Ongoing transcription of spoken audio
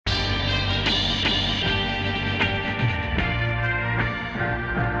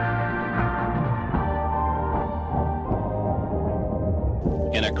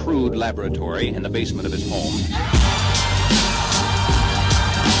crude laboratory in the basement of his home.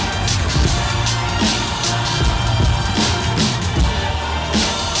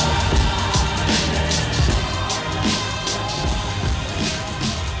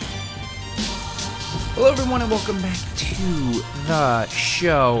 Hello, everyone, and welcome back to the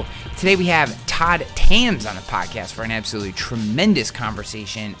show. Today we have Todd Thams on the podcast for an absolutely tremendous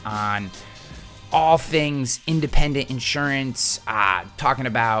conversation on all things independent insurance, talking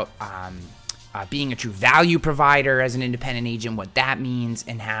about being a true value provider as an independent agent, what that means,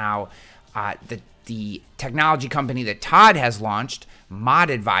 and how the technology company that Todd has launched, Mod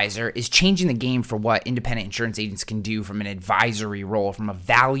Advisor, is changing the game for what independent insurance agents can do from an advisory role, from a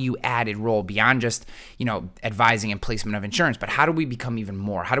value-added role beyond just, advising and placement of insurance. But how do we become even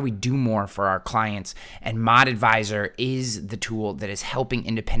more? How do we do more for our clients? And Mod Advisor is the tool that is helping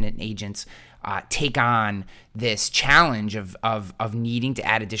independent agents take on this challenge of needing to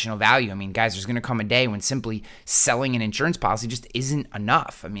add additional value. I mean, guys, there's going to come a day when simply selling an insurance policy just isn't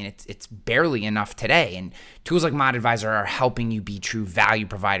enough. I mean, it's barely enough today. And tools like Mod Advisor are helping you be true value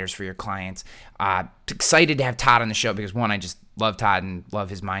providers for your clients. Excited to have Todd on the show because, one, I just love Todd and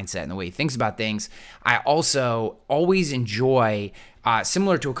love his mindset and the way he thinks about things. I also always enjoy,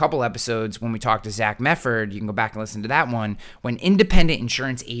 similar to a couple episodes when we talked to Zach Mefford, you can go back and listen to that one, when independent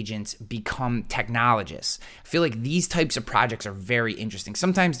insurance agents become technologists. I feel like these types of projects are very interesting.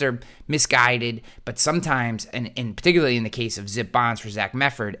 Sometimes they're misguided, but sometimes, and particularly in the case of Zip Bonds for Zach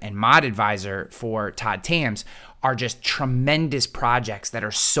Mefford and Mod Advisor for Todd Thams, are just tremendous projects that are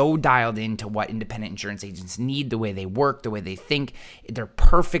so dialed into what independent insurance agents need, the way they work, the way they think. They're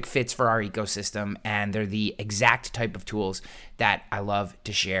perfect fits for our ecosystem, and they're the exact type of tools that I love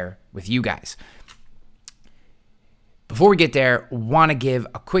to share with you guys. Before we get there, want to give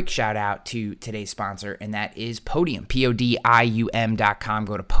a quick shout out to today's sponsor, and that is Podium, Podium.com.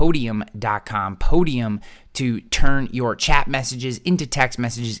 Go to Podium.com, Podium, to turn your chat messages into text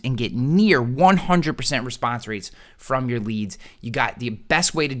messages and get near 100% response rates from your leads. You got the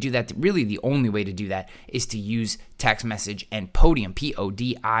best way to do that, really the only way to do that, is to use text message, and Podium,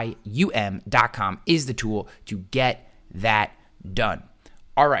 Podium.com, is the tool to get that done.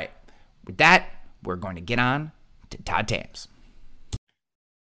 All right, with that, we're going to get on to Todd Thams.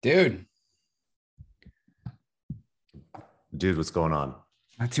 Dude, what's going on?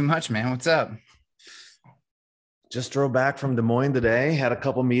 Not too much, man. What's up? Just drove back from Des Moines today. Had a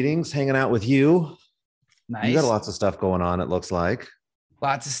couple meetings, hanging out with you. Nice. You got lots of stuff going on, it looks like.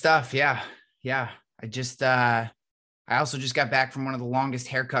 Lots of stuff. Yeah. I also just got back from one of the longest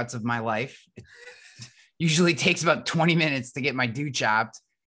haircuts of my life. It usually takes about 20 minutes to get my do chopped.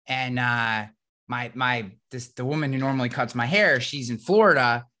 And, the woman who normally cuts my hair, she's in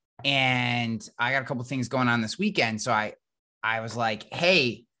Florida, and I got a couple things going on this weekend. So I was like,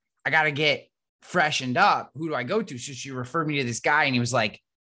 hey, I got to get freshened up. Who do I go to? So she referred me to this guy, and he was like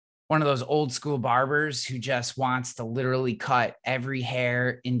one of those old school barbers who just wants to literally cut every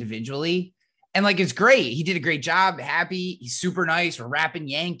hair individually. And like, it's great. He did a great job. Happy. He's super nice. We're rapping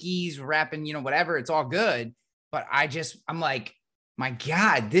Yankees. We're rapping, whatever. It's all good. But I'm like, my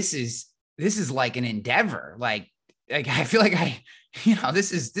God, this is like an endeavor. Like I feel like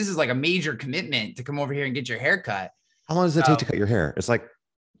this is like a major commitment to come over here and get your hair cut. How long does it take to cut your hair? It's like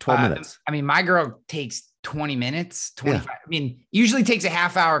 12 minutes. I mean, my girl takes 20 minutes, 25. Yeah. I mean, usually takes a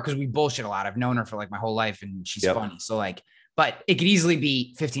half hour because we bullshit a lot. I've known her for like my whole life, and she's funny. So like, but it could easily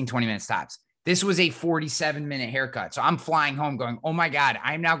be 15, 20 minutes tops. This was a 47-minute haircut. So I'm flying home going, oh my God,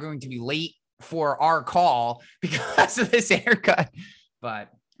 I'm now going to be late for our call because of this haircut. But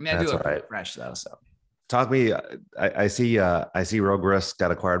I mean, I do look pretty fresh though. So talk to me. I see Rogue Risk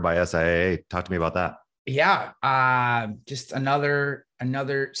got acquired by SIA. Talk to me about that. Yeah. Just another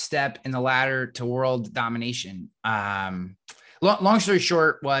step in the ladder to world domination. Long story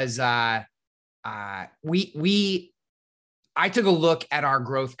short was, I took a look at our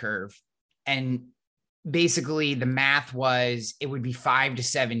growth curve, and basically the math was it would be 5 to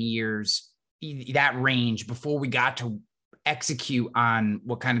 7 years, that range, before we got to execute on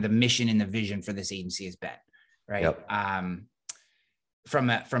what kind of the mission and the vision for this agency has been. Right. Yep.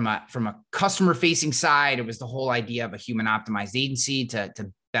 From a customer facing side, it was the whole idea of a human optimized agency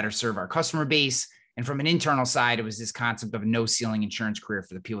to better serve our customer base. And from an internal side, it was this concept of a no ceiling insurance career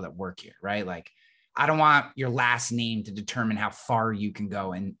for the people that work here, right? Like, I don't want your last name to determine how far you can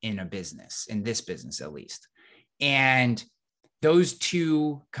go in a business, in this business at least. And those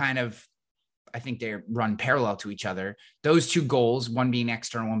two kind of, I think they run parallel to each other. Those two goals, one being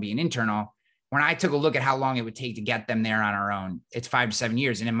external, one being internal. When I took a look at how long it would take to get them there on our own, it's 5 to 7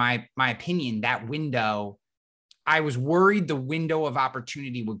 years. And in my opinion, that window I was worried the window of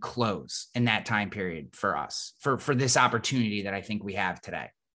opportunity would close in that time period for us, for this opportunity that I think we have today.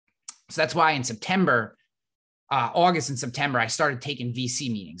 So that's why in August and September, I started taking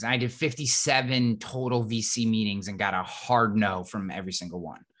VC meetings. I did 57 total VC meetings and got a hard no from every single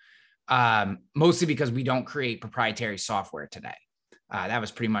one. Mostly because we don't create proprietary software today. That was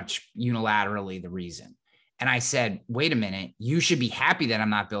pretty much unilaterally the reason. And I said, wait a minute, you should be happy that I'm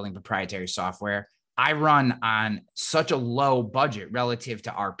not building proprietary software. I run on such a low budget relative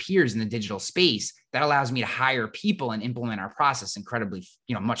to our peers in the digital space that allows me to hire people and implement our process incredibly,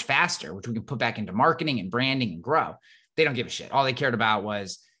 much faster, which we can put back into marketing and branding and grow. They don't give a shit. All they cared about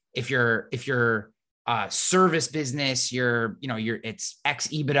was if you're service business, it's X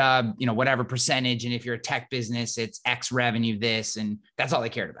EBITDA, whatever percentage. And if you're a tech business, it's X revenue, this, and that's all they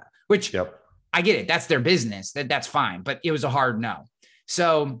cared about, which I get it. That's their business. That's fine. But it was a hard no.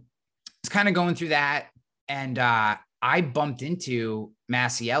 So it's kind of going through that. And I bumped into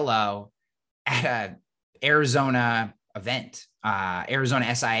Masiello at a Arizona event,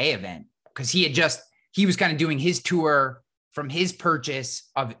 Arizona SIA event, because he was kind of doing his tour from his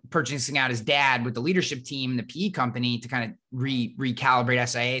purchasing out his dad with the leadership team, the PE company, to kind of recalibrate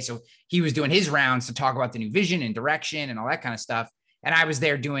SIA. So he was doing his rounds to talk about the new vision and direction and all that kind of stuff. And I was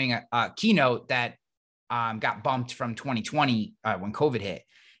there doing a keynote that got bumped from 2020 when COVID hit.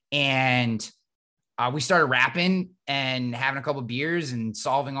 And we started rapping and having a couple of beers and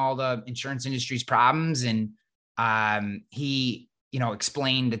solving all the insurance industry's problems. And he,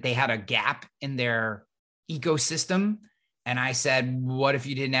 explained that they had a gap in their ecosystem. And I said, what if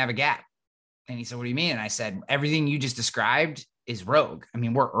you didn't have a gap? And he said, what do you mean? And I said, everything you just described is rogue. I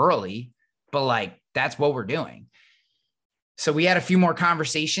mean, we're early, but that's what we're doing. So we had a few more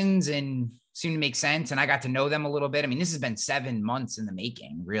conversations and seemed to make sense. And I got to know them a little bit. I mean, this has been 7 months in the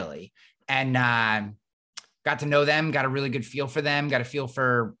making, really. And got to know them, got a really good feel for them, got a feel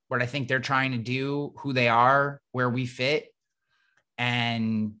for what I think they're trying to do, who they are, where we fit,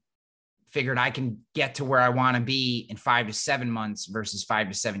 and figured I can get to where I want to be in 5 to 7 months versus 5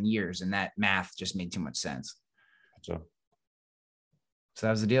 to 7 years. And that math just made too much sense. So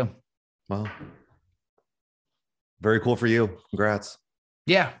that was the deal. Wow. Very cool for you. Congrats.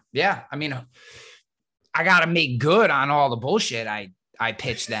 Yeah. Yeah. I mean, I got to make good on all the bullshit I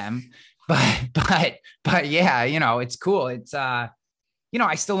pitched them, but yeah, it's cool. It's, I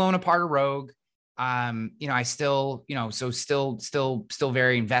still own a part of Rogue. I still, still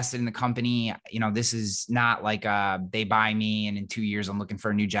very invested in the company. This is not like, they buy me and in 2 years I'm looking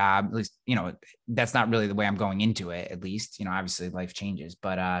for a new job. At least, that's not really the way I'm going into it. At least, obviously life changes,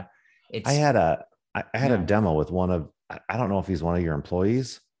 but, it's, I had a demo with I don't know if he's one of your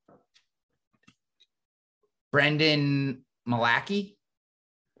employees. Brendan Malaki.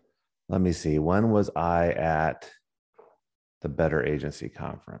 Let me see. When was I at the Better Agency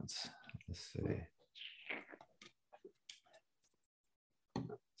Conference? Let's see.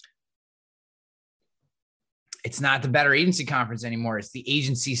 It's not the Better Agency Conference anymore. It's the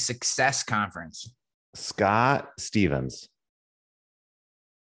Agency Success Conference. Scott Stevens.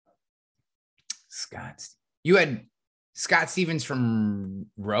 You had Scott Stevens from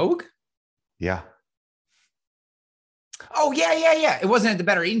Rogue? Yeah. Oh, yeah. It wasn't at the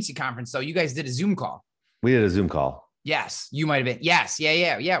Better Agency Conference, though. You guys did a Zoom call. We did a Zoom call. Yes, you might have been. Yes.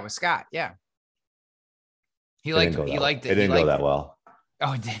 Yeah. With Scott. Yeah. He liked it. It didn't go that well.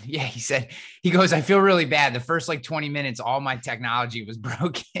 Oh, it did. Yeah. He goes, I feel really bad. The first 20 minutes, all my technology was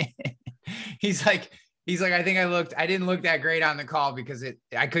broken. He's like, I think I didn't look that great on the call because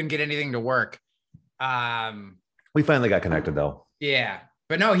I couldn't get anything to work. We finally got connected though. Yeah.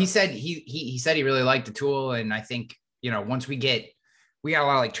 But no, he said he said he really liked the tool. And I think, once we got a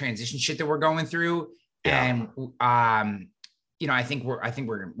lot of transition shit that we're going through. Yeah. And, I think we're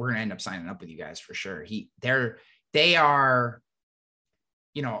going to end up signing up with you guys for sure. They are,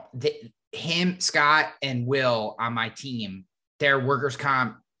 him, Scott and Will on my team, they're workers'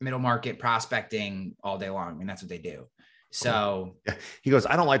 comp, middle market prospecting all day long. I mean, that's what they do. So he goes,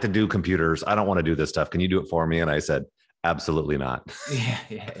 I don't like to do computers. I don't want to do this stuff. Can you do it for me? And I said, absolutely not. Yeah.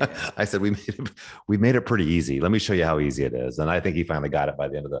 I said, we made it pretty easy. Let me show you how easy it is. And I think he finally got it by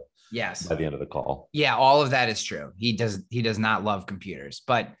the end of the call. Yeah. All of that is true. He does not love computers,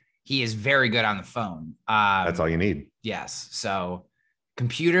 but he is very good on the phone. That's all you need. Yes. So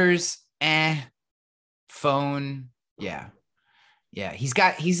computers, phone. Yeah. Yeah.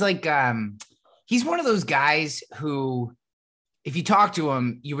 He's one of those guys who, if you talk to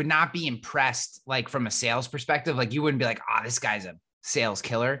him, you would not be impressed, from a sales perspective. You wouldn't be like, this guy's a sales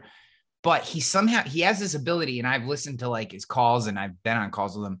killer, but he has this ability. And I've listened to his calls and I've been on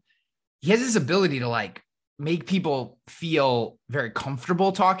calls with him. He has this ability to make people feel very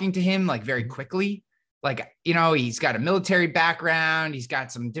comfortable talking to him, like very quickly. Like, he's got a military background, he's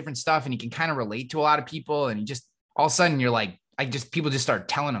got some different stuff, and he can kind of relate to a lot of people. And he just, all of a sudden you're like, people just start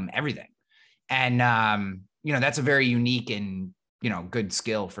telling him everything. And, that's a very unique and, good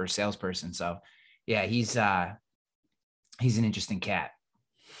skill for a salesperson. So yeah, he's an interesting cat.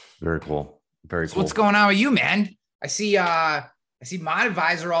 Very cool. Very cool. So what's going on with you, man? I see Mod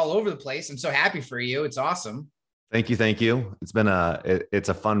Advisor all over the place. I'm so happy for you. It's awesome. Thank you. It's been it's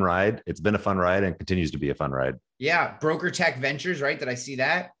a fun ride. It's been a fun ride and continues to be a fun ride. Yeah. Broker Tech Ventures, right? Did I see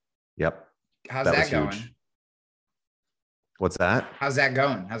that? Yep. How's that going? Huge. What's that? How's that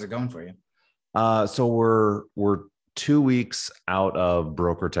going? How's it going for you? So we're 2 weeks out of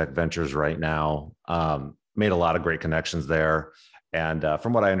Broker Tech Ventures right now. Made a lot of great connections there. And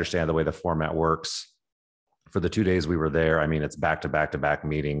from what I understand, the way the format works, for the 2 days we were there, I mean, it's back-to-back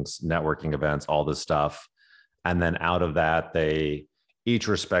meetings, networking events, all this stuff. And then out of that, each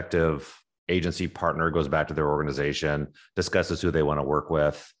respective agency partner goes back to their organization, discusses who they want to work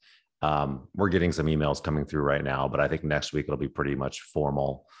with. We're getting some emails coming through right now, but I think next week it'll be pretty much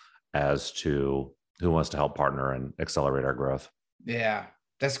formal as to who wants to help partner and accelerate our growth. Yeah,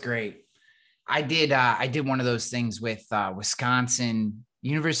 that's great. I did one of those things with Wisconsin,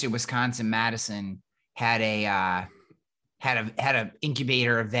 University of Wisconsin, Madison had a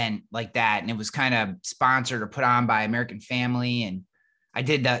incubator event like that. And it was kind of sponsored or put on by American Family. And I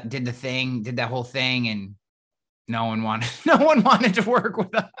did that whole thing, and no one wanted to work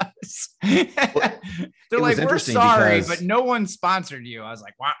with us. They're like, we're sorry, but no one sponsored you. I was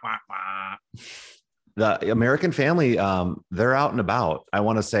like, wah, wah, wah. The American Family, they're out and about. I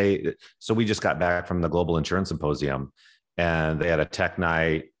want to say, so we just got back from the Global Insurance Symposium, and they had a tech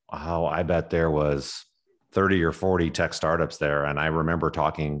night. Oh, I bet there was 30 or 40 tech startups there. And I remember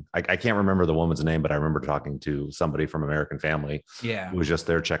talking, I can't remember the woman's name, but I remember talking to somebody from American Family. Yeah. Who was just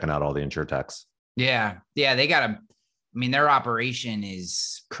there checking out all the insurtechs. Yeah. Yeah. Their operation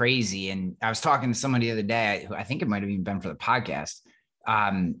is crazy. And I was talking to somebody the other day, who I think it might've even been for the podcast,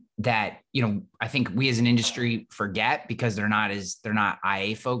 that, I think we as an industry forget, because they're not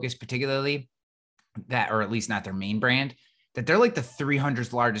IA focused particularly, that, or at least not their main brand, that they're like the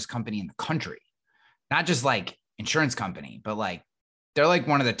 300th largest company in the country. Not just like insurance company, but like they're like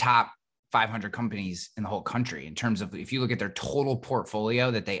one of the top 500 companies in the whole country in terms of, if you look at their total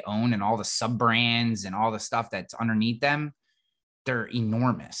portfolio that they own and all the sub brands and all the stuff that's underneath them, they're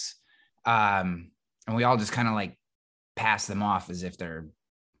enormous. And we all just kind of like pass them off as if they're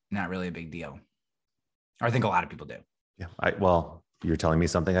not really a big deal. Or I think a lot of people do. Yeah. Well, you're telling me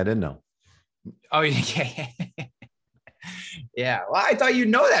something I didn't know. Oh, yeah. Yeah. Well, I thought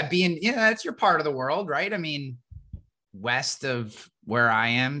that being, that's your part of the world, right? I mean, west of where I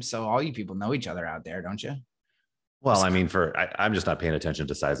am. So all you people know each other out there, don't you? Well, I mean, I'm just not paying attention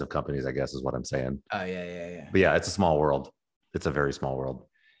to size of companies, I guess is what I'm saying. Oh, yeah. But yeah, it's a small world. It's a very small world.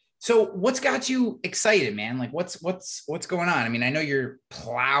 So what's got you excited, man? Like what's going on? I mean, I know you're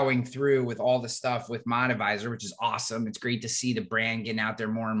plowing through with all the stuff with Mod Advisor, which is awesome. It's great to see the brand getting out there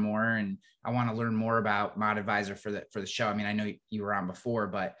more and more. And I want to learn more about Mod Advisor for the show. I mean, I know you were on before,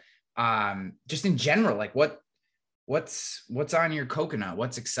 but just in general, like what's on your coconut?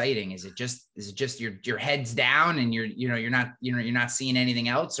 What's exciting? Is it just your head's down and you're not seeing anything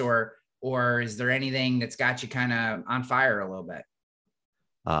else, or is there anything that's got you kind of on fire a little bit?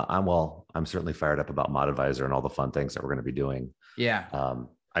 I'm certainly fired up about Mod Advisor and all the fun things that we're going to be doing. Yeah.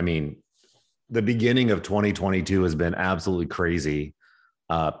 I mean, the beginning of 2022 has been absolutely crazy,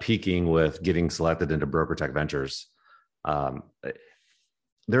 peaking with getting selected into Broker Tech Ventures.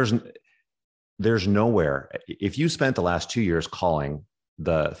 There's nowhere. If you spent the last 2 years calling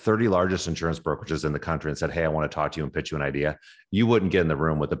the 30 largest insurance brokerages in the country and said, hey, I want to talk to you and pitch you an idea, you wouldn't get in the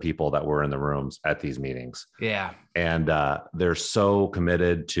room with the people that were in the rooms at these meetings. Yeah. And they're so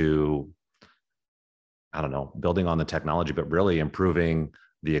committed to, I don't know, building on the technology, but really improving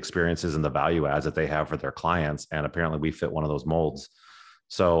the experiences and the value adds that they have for their clients. And apparently we fit one of those molds.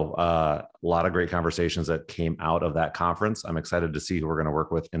 So a lot of great conversations that came out of that conference. I'm excited to see who we're going to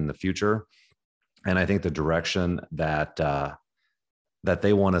work with in the future. And I think the direction that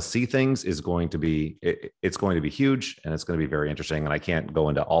they want to see things is going to be, it's going to be huge, and it's going to be very interesting. And I can't go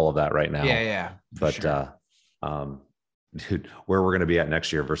into all of that right now. Yeah. But sure. Dude, where we're going to be at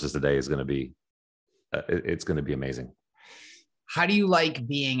next year versus today is going to be, it's going to be amazing. How do you like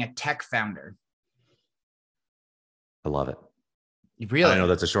being a tech founder? I love it. Really? I know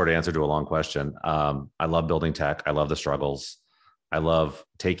that's a short answer to a long question. I love building tech. I love the struggles. I love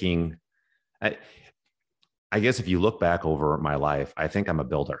taking, I guess if you look back over my life, I think I'm a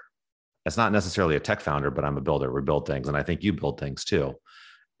builder. it's not necessarily a tech founder, but I'm a builder. We build things. And I think you build things too.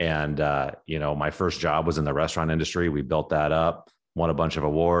 And, my first job was in the restaurant industry. We built that up, won a bunch of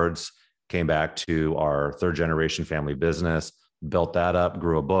awards, came back to our third generation family business, built that up,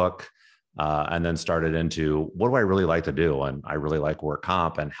 grew a book, and then started into what do I really like to do? And I really like work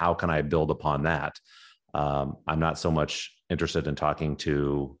comp, and how can I build upon that? I'm not so much interested in talking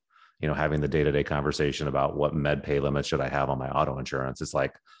to, having the day-to-day conversation about what med pay limits should I have on my auto insurance. It's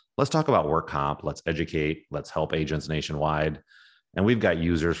like, let's talk about work comp. Let's educate. Let's help agents nationwide. And we've got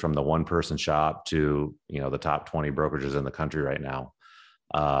users from the one person shop to, the top 20 brokerages in the country right now.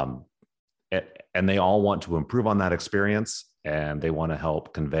 And they all want to improve on that experience, and they want to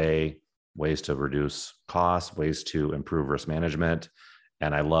help convey ways to reduce costs, ways to improve risk management.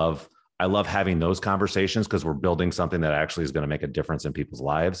 And I love having those conversations because we're building something that actually is going to make a difference in people's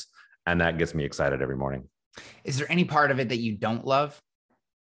lives. And that gets me excited every morning. Is there any part of it that you don't love?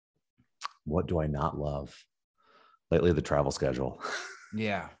 What do I not love? Lately, the travel schedule.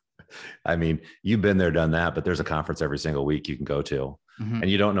 Yeah. I mean, you've been there, done that, but there's a conference every single week you can go to, and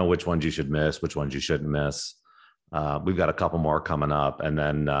you don't know which ones you should miss, which ones you shouldn't miss. We've got a couple more coming up, and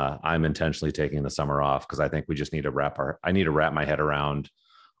then I'm intentionally taking the summer off because I think we just need to I need to wrap my head around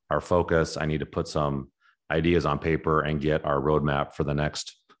our focus. I need to put some ideas on paper and get our roadmap for the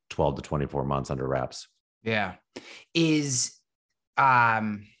next 12 to 24 months under wraps. Yeah.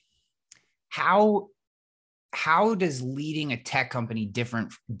 How does leading a tech company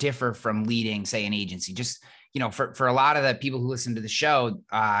differ from leading, say, an agency? Just, for a lot of the people who listen to the show,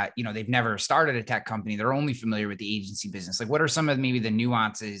 they've never started a tech company. They're only familiar with the agency business. Like, what are some of maybe the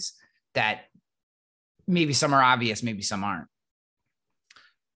nuances that maybe some are obvious, maybe some aren't?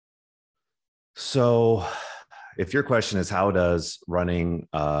 So if your question is how does running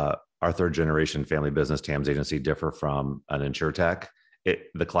our third generation family business Thams agency differ from an insurtech,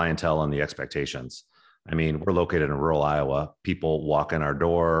 the clientele and the expectations. I mean, we're located in rural Iowa. People walk in our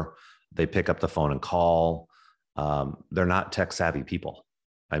door, they pick up the phone and call. They're not tech savvy people.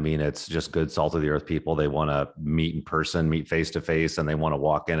 I mean, it's just good salt of the earth people. They want to meet in person, meet face to face, and they want to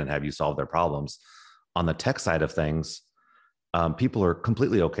walk in and have you solve their problems. On the tech side of things, people are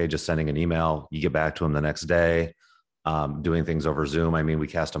completely okay just sending an email. You get back to them the next day, doing things over Zoom. I mean, we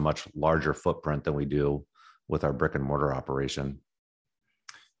cast a much larger footprint than we do with our brick and mortar operation.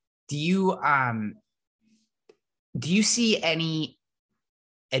 Do you see any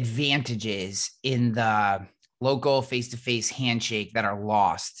advantages in the local face-to-face handshake that are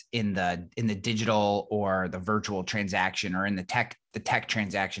lost in the digital or the virtual transaction or in the tech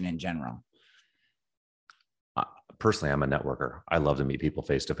transaction in general? Personally, I'm a networker. I love to meet people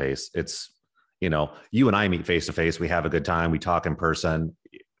face-to-face. It's, you and I meet face-to-face. We have a good time. We talk in person.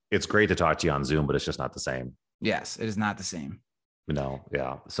 It's great to talk to you on Zoom, but it's just not the same. Yes, it is not the same.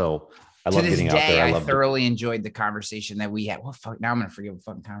 Yeah. So I love getting out there. I thoroughly enjoyed the conversation that we had. Well, fuck, now I'm going to forget what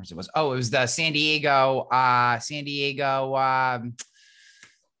fucking conference it was. Oh, it was the San Diego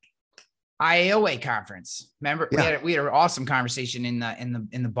IAOA conference. Remember, yeah. we had an awesome conversation in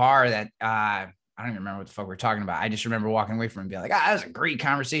the bar that I don't even remember what the fuck we were talking about. I just remember walking away from it and being like, that was a great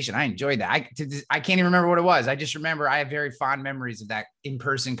conversation. I enjoyed that. I can't even remember what it was. I just remember I have very fond memories of that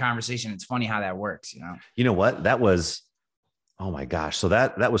in-person conversation. It's funny how that works, You know what? That was, oh my gosh. So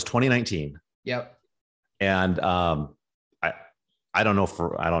that was 2019. Yep. And I don't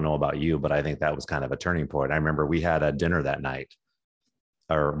know about you, but I think that was kind of a turning point. I remember we had a dinner that night,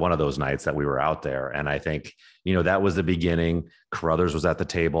 or one of those nights that we were out there. And I think, that was the beginning. Carruthers was at the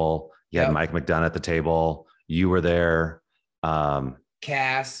table. You had Mike McDonough at the table. You were there.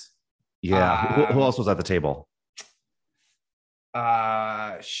 Cass. Yeah. Who else was at the table?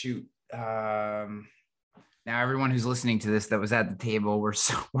 Shoot. Now everyone who's listening to this that was at the table, we're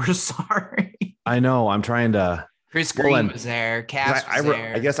sorry. I know. I'm trying to. Chris Green was there. Cass was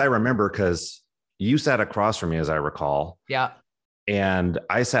there. I guess I remember because you sat across from me, as I recall. Yeah. And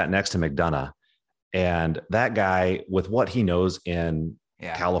I sat next to McDonough, and that guy, with what he knows in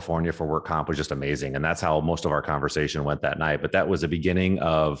California for work comp, was just amazing. And that's how most of our conversation went that night. But that was the beginning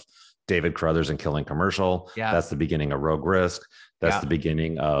of David Carruthers and Killing Commercial. Yeah. That's the beginning of Rogue Risk. That's the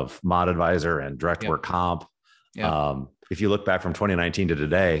beginning of Mod Advisor and Direct Work Comp. Yeah. If you look back from 2019 to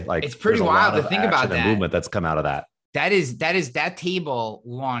today, like, it's pretty wild to think about that movement that's come out of that. That table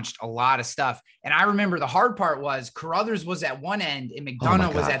launched a lot of stuff. And I remember the hard part was Carruthers was at one end and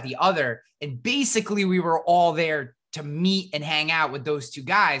McDonough was at the other. And basically we were all there to meet and hang out with those two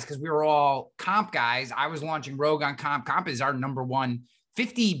guys because we were all comp guys. I was launching Rogue on comp. Comp is our number one.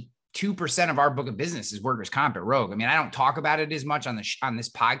 52% of our book of business is workers comp at Rogue. I mean, I don't talk about it as much on this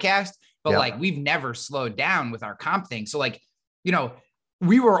podcast, but like we've never slowed down with our comp thing. So like,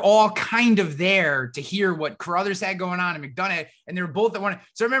 we were all kind of there to hear what Carruthers had going on and McDonough, and they were both at one.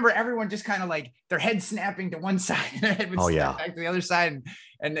 So I remember everyone just kind of like their head snapping to one side and their head would snap back to the other side.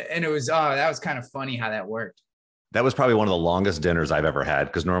 And it was, that was kind of funny how that worked. That was probably one of the longest dinners I've ever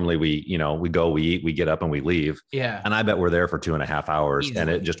had. Cause normally we go, we eat, we get up and we leave. Yeah. And I bet we're there for 2.5 hours. Easily. And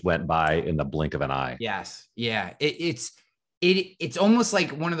it just went by in the blink of an eye. Yes. Yeah. It's almost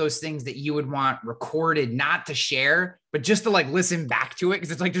like one of those things that you would want recorded, not to share, but just to like listen back to it. Cause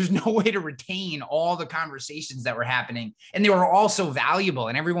it's like, there's no way to retain all the conversations that were happening. And they were all so valuable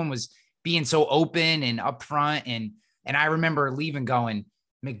and everyone was being so open and upfront. And I remember leaving going,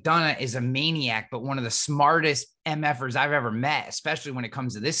 McDonough is a maniac, but one of the smartest MFers I've ever met, especially when it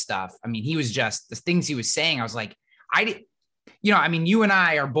comes to this stuff. I mean, he was just the things he was saying. I was like, you and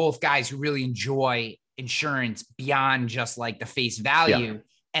I are both guys who really enjoy insurance beyond just like the face value. Yeah.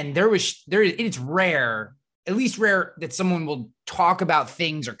 And it's rare, at least rare, that someone will talk about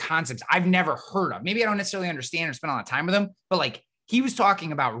things or concepts I've never heard of. Maybe I don't necessarily understand or spend a lot of time with them, but like he was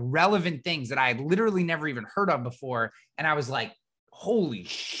talking about relevant things that I had literally never even heard of before. And I was like, holy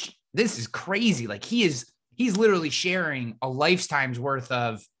shit, this is crazy. Like he's literally sharing a lifetime's worth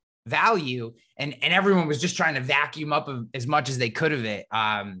of value, and everyone was just trying to vacuum up as much as they could of it.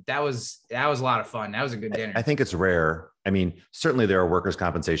 That was a lot of fun. That was a good dinner. I think it's rare. I mean, certainly there are workers'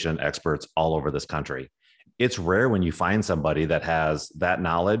 compensation experts all over this country. It's rare when you find somebody that has that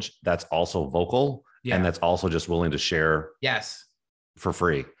knowledge that's also vocal and that's also just willing to share for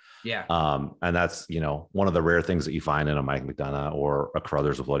free. Yeah. And that's, one of the rare things that you find in a Mike McDonough or a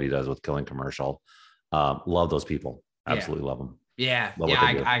Carruthers with what he does with Killing Commercial. Love those people. Absolutely love them. Yeah. Love what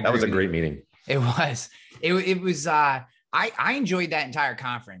they do. That was a great meeting. It was, I enjoyed that entire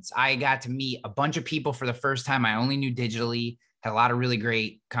conference. I got to meet a bunch of people for the first time. I only knew digitally, had a lot of really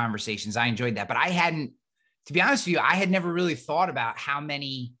great conversations. I enjoyed that, but to be honest with you, I had never really thought about how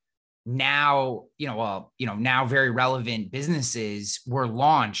many now very relevant businesses were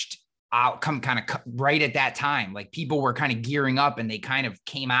launched come kind of right at that time. Like people were kind of gearing up and they kind of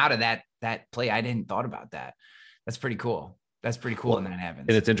came out of that play. I didn't thought about that. That's pretty cool. That's pretty cool when that happens.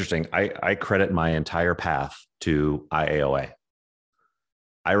 And it's interesting. I credit my entire path to IAOA.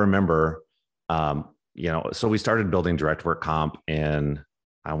 I remember, so we started building direct work comp in,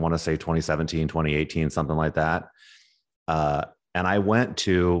 I want to say 2017, 2018, something like that. And we had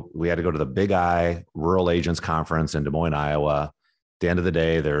to go to the Big I Rural Agents Conference in Des Moines, Iowa. At the end of the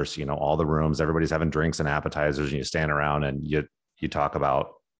day, there's, all the rooms, everybody's having drinks and appetizers, and you stand around and you talk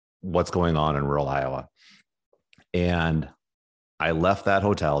about what's going on in rural Iowa. And I left that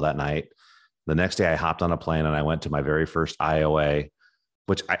hotel that night. The next day I hopped on a plane and I went to my very first IOA,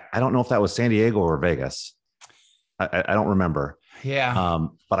 which I don't know if that was San Diego or Vegas. I don't remember. Yeah.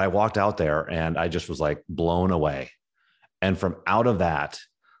 But I walked out there and I just was like blown away. And from out of that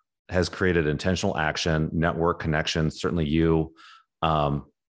has created intentional action, network connections. Certainly you,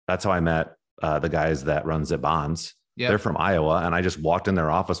 that's how I met the guys that run Zip Bonds. Yep. They're from Iowa. And I just walked in their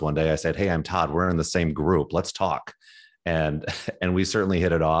office one day. I said, "Hey, I'm Todd. We're in the same group. Let's talk." And we certainly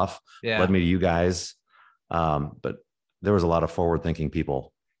hit it off. Yeah. Led me to you guys. But there was a lot of forward-thinking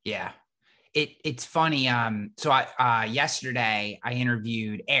people. Yeah. It's funny. So yesterday I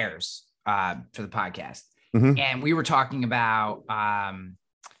interviewed Ayers for the podcast. Mm-hmm. And we were talking about,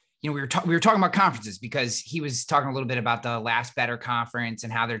 we were talking about conferences because he was talking a little bit about the Last Better conference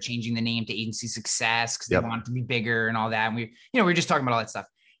and how they're changing the name to Agency Success because they want it to be bigger and all that. And we were just talking about all that stuff.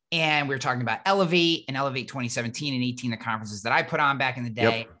 And we were talking about Elevate and Elevate 2017 and 18, the conferences that I put on back in the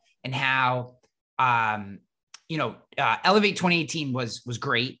day, and how, Elevate 2018 was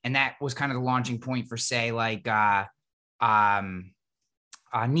great. And that was kind of the launching point for, say, like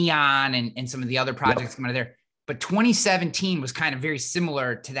Neon and some of the other projects coming out of there. But 2017 was kind of very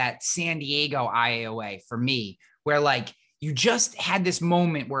similar to that San Diego IAOA for me, where like you just had this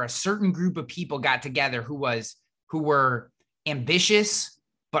moment where a certain group of people got together who were ambitious,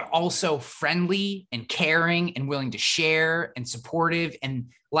 but also friendly and caring and willing to share and supportive. And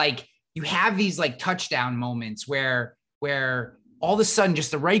like, you have these like touchdown moments where all of a sudden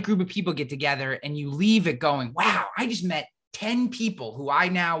just the right group of people get together and you leave it going, wow, I just met 10 people who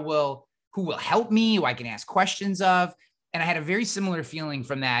who will help me, who I can ask questions of. And I had a very similar feeling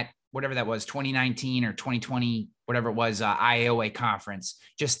from that, whatever that was, 2019 or 2020, whatever it was, IAOA conference,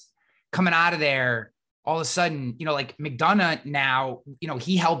 just coming out of there. All of a sudden, like McDonough now,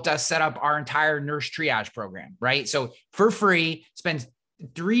 he helped us set up our entire nurse triage program, right? So for free, spends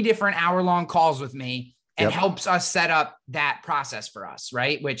 3 different hour-long calls with me and helps us set up that process for us,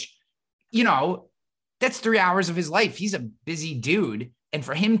 right? Which, that's 3 hours of his life. He's a busy dude. And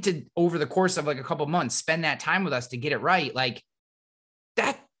for him to, over the course of like a couple of months, spend that time with us to get it right, like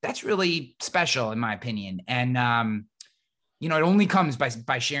that's really special in my opinion. And, it only comes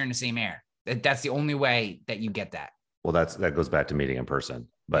by sharing the same air. That's the only way that you get that. Well, that goes back to meeting in person,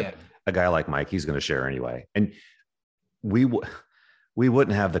 but a guy like Mike, he's going to share anyway. And we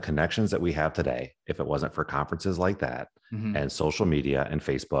wouldn't have the connections that we have today if it wasn't for conferences like that and social media and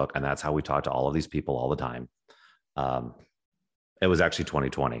Facebook. And that's how we talk to all of these people all the time. It was actually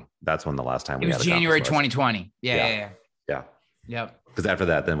 2020. That's when the last time it was January 2020. Yeah. Yep. Because after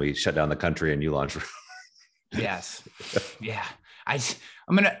that, then we shut down the country and you launched. Yes. Yeah.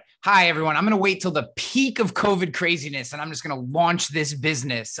 Hi, everyone. I'm going to wait till the peak of COVID craziness and I'm just going to launch this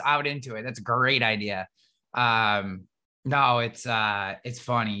business out into it. That's a great idea. No, it's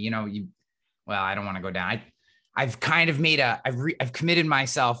funny. I don't want to go down. I've kind of made I've committed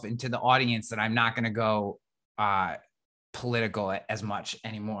myself into the audience that I'm not going to go, political as much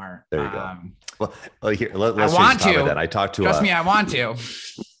anymore. There you go. Well, here, let's I want to. That. I talked to Trust me, I want to.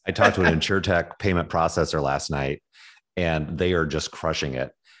 I talked to an InsurTech payment processor last night, and they are just crushing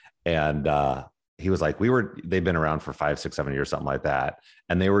it. And he was like, they've been around for 5, 6, 7 years, something like that,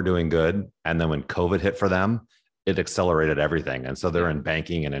 and they were doing good. And then when COVID hit for them, it accelerated everything. And so they're in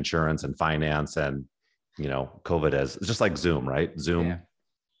banking and insurance and finance, and COVID it's just like Zoom, right? Zoom.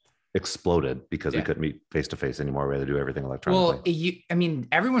 Exploded because we couldn't meet face to face anymore. We had to do everything electronically. Well,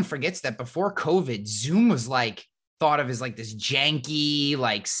 everyone forgets that before COVID, Zoom was thought of as this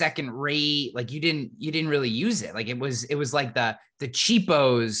janky, second rate. You didn't really use it. It was like the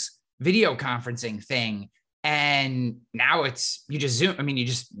cheapos video conferencing thing. And now you just Zoom. What are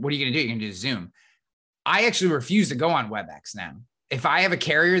you going to do? You're going to do Zoom. I actually refuse to go on WebEx now. If I have a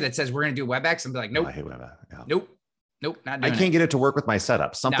carrier that says we're going to do WebEx, I'm like, nope. I hate WebEx. Yeah. Nope, not doing I can't get it to work with my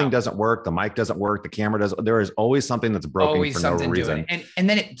setup. Something doesn't work. The mic doesn't work. The camera does. There is always something that's broken for no reason. And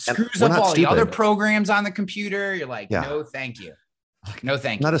then it screws up all the other programs on the computer. You're like, no, thank you. No,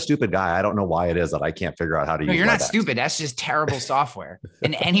 thank you. I'm not a stupid guy. I don't know why it is that I can't figure out how to use it. You're not stupid. That's just terrible software.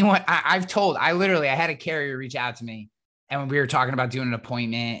 And anyone I had a carrier reach out to me and we were talking about doing an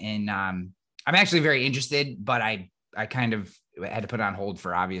appointment, and I'm actually very interested, but I kind of had to put it on hold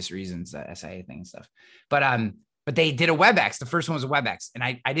for obvious reasons, the SIA thing and stuff. But they did a WebEx. The first one was a WebEx, and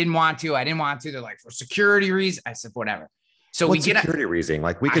I didn't want to. They're like, for security reasons. I said, whatever. So what's security reason?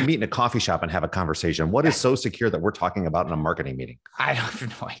 We could meet in a coffee shop and have a conversation. What is so secure that we're talking about in a marketing meeting? I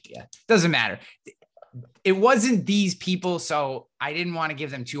have no idea. Doesn't matter. It wasn't these people, so I didn't want to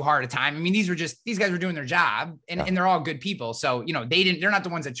give them too hard a time. These guys were doing their job, and they're all good people. So, they're not the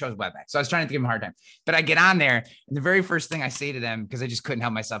ones that chose WebEx. So I was trying to give them a hard time. But I get on there, and the very first thing I say to them, because I just couldn't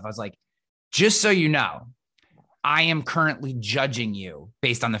help myself, I was like, just so you know, I am currently judging you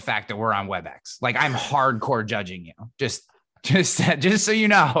based on the fact that we're on WebEx. I'm hardcore judging you. Just so you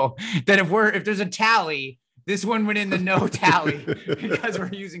know that if there's a tally, this one went in the no tally because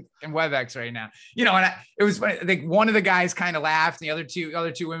we're using WebEx right now. And it was funny. I think one of the guys kind of laughed. And the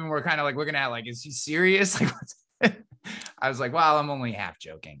other two women were kind of looking at is he serious? I was like, well, I'm only half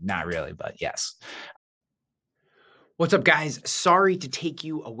joking. Not really, but yes. What's up, guys? Sorry to take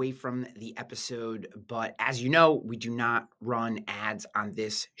you away from the episode, but as you know, we do not run ads on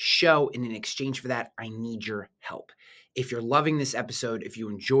this show. And in exchange for that, I need your help. If you're loving this episode, if you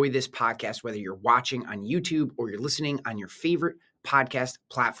enjoy this podcast, whether you're watching on YouTube or you're listening on your favorite podcast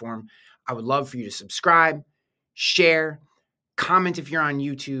platform, I would love for you to subscribe, share, comment if you're on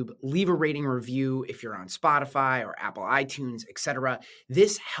YouTube, leave a rating or review if you're on Spotify or Apple iTunes, etc.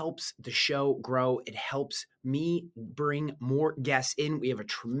 This helps the show grow. It helps me bring more guests in. We have a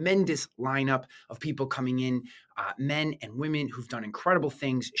tremendous lineup of people coming in, men and women who've done incredible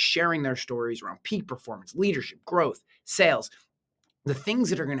things, sharing their stories around peak performance, leadership, growth, sales, the things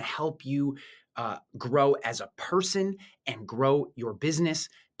that are going to help you grow as a person and grow your business.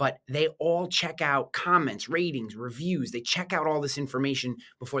 But they all check out comments, ratings, reviews. They check out all this information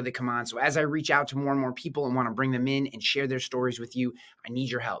before they come on. So as I reach out to more and more people and want to bring them in and share their stories with you, I need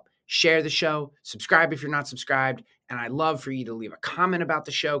your help. Share the show, subscribe if you're not subscribed, and I'd love for you to leave a comment about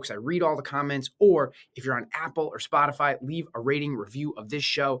the show because I read all the comments, or if you're on Apple or Spotify, leave a rating review of this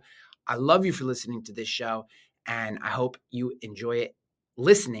show. I love you for listening to this show, and I hope you enjoy it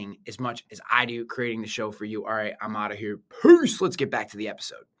listening as much as I do creating the show for you. All right, I'm out of here. Peace. Let's get back to the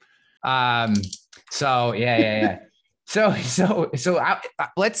episode. So yeah. So I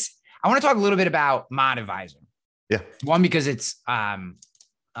want to talk a little bit about Mod Advisor. Yeah. One, because it's on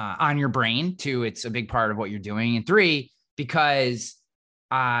your brain. Two, it's a big part of what you're doing. And three, because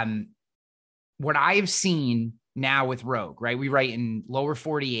what I have seen now with Rogue, right? We write in lower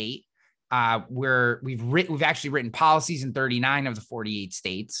 48, where we've actually written policies in 39 of the 48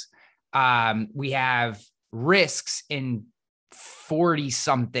 states. We have risks in 40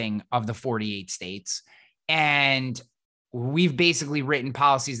 something of the 48 states. And we've basically written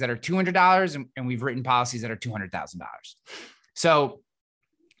policies that are $200 and we've written policies that are $200,000. So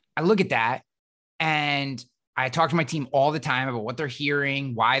I look at that and I talk to my team all the time about what they're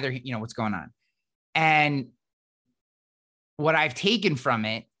hearing, why they're, what's going on. And what I've taken from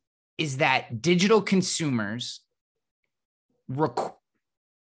it is that digital consumers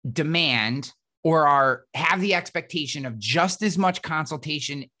demand or have the expectation of just as much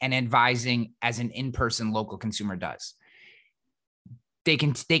consultation and advising as an in-person local consumer does. They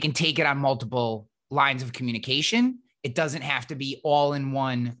can take it on multiple lines of communication. It doesn't have to be all in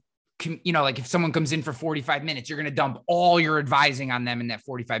one. Like if someone comes in for 45 minutes, you're going to dump all your advising on them in that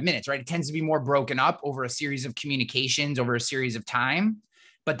 45 minutes, right? It tends to be more broken up over a series of communications over a series of time.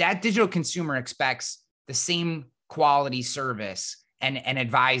 But that digital consumer expects the same quality service and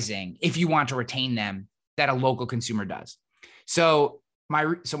advising, if you want to retain them, that a local consumer does. So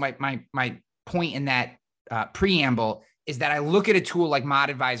my point in that preamble is that I look at a tool like Mod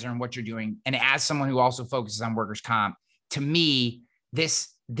Advisor and what you're doing, and as someone who also focuses on workers' comp, to me, this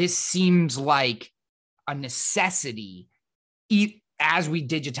seems like a necessity. As we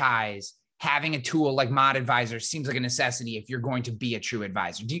digitize, having a tool like Mod Advisor seems like a necessity if you're going to be a true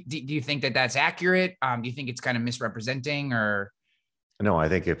advisor. Do you think that that's accurate? Do you think it's kind of misrepresenting or? No, I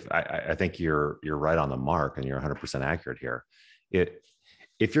think I think you're right on the mark and you're 100% accurate here.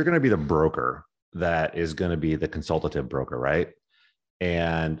 If you're going to be the broker that is going to be the consultative broker, right?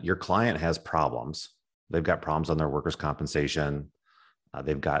 And your client has problems. They've got problems on their workers' compensation.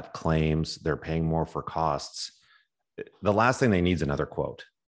 They've got claims. They're paying more for costs. The last thing they need is another quote.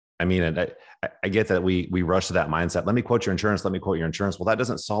 I mean, I get that we rush to that mindset. Let me quote your insurance. Let me quote your insurance. Well, that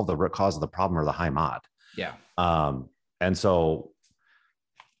doesn't solve the root cause of the problem or the high mod. Yeah. And so,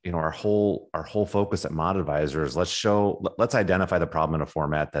 our whole focus at Mod Advisor is let's identify the problem in a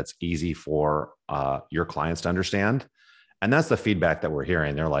format that's easy for your clients to understand. And that's the feedback that we're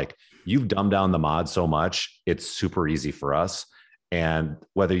hearing. They're like, you've dumbed down the mod so much, it's super easy for us. And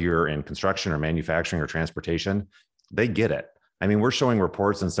whether you're in construction or manufacturing or transportation, they get it. I mean, we're showing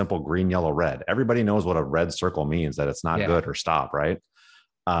reports in simple green, yellow, red. Everybody knows what a red circle means, that it's not good or stop, right?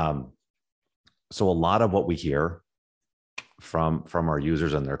 So a lot of what we hear from our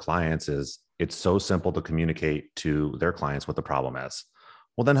users and their clients is it's so simple to communicate to their clients what the problem is.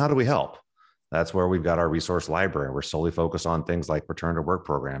 Well, then how do we help? That's where we've got our resource library. We're solely focused on things like return to work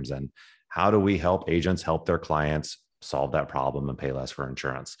programs and how do we help agents help their clients solve that problem and pay less for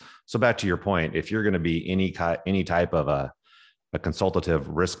insurance. So back to your point, if you're going to be any type of a consultative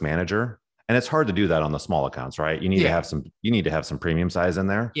risk manager, and it's hard to do that on the small accounts, right? You need to have some premium size in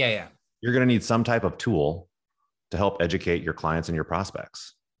there. Yeah. You're going to need some type of tool to help educate your clients and your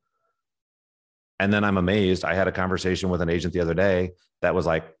prospects. And then I'm amazed. I had a conversation with an agent the other day that was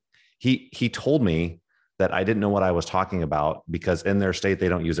like, he told me that I didn't know what I was talking about because in their state, they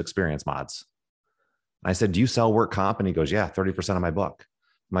don't use experience mods. I said, do you sell work comp? And he goes, yeah, 30% of my book.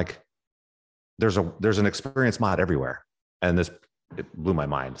 I'm like, there's an experience mod everywhere. And it blew my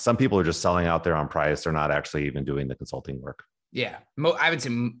mind. Some people are just selling out there on price. They're not actually even doing the consulting work. Yeah. I would say,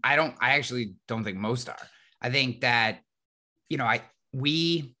 I actually don't think most are. I think that,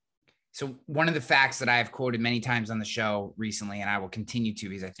 so one of the facts that I've quoted many times on the show recently, and I will continue to,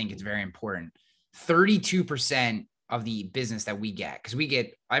 because I think it's very important, 32% of the business that we get, because we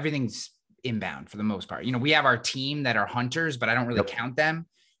get everything's inbound for the most part. We have our team that are hunters, but I don't really count them.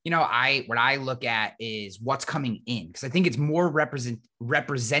 What I look at is what's coming in, because I think it's more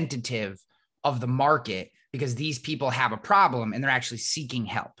representative of the market because these people have a problem and they're actually seeking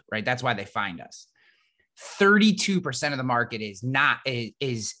help, right? That's why they find us. 32% of the market is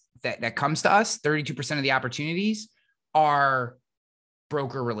that comes to us. 32% of the opportunities are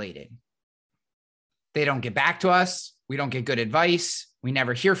broker related. They don't get back to us. We don't get good advice. We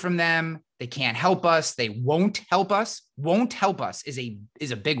never hear from them. They can't help us. They won't help us. Won't help us is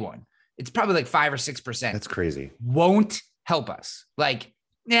a big one. It's probably like 5 or 6%. That's crazy. Won't help us. Like,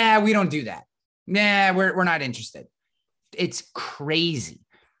 nah, we don't do that. Nah, we're not interested. It's crazy.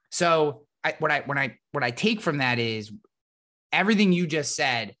 So what I take from that is everything you just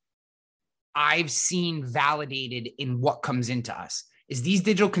said, I've seen validated in what comes into us. Is these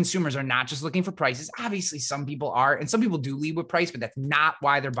digital consumers are not just looking for prices. Obviously, some people are, and some people do lead with price, but that's not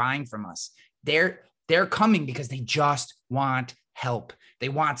why they're buying from us. They're coming because they just want help. They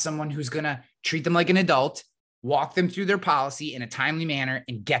want someone who's going to treat them like an adult, walk them through their policy in a timely manner,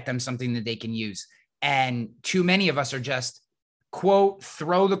 and get them something that they can use. And too many of us are just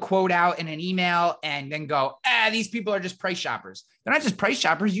throw the quote out in an email and then go, these people are just price shoppers. They're not just price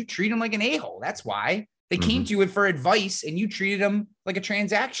shoppers. You treat them like an a-hole. That's why. They came to you for advice and you treated them like a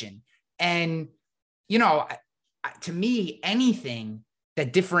transaction. And, you know, to me, anything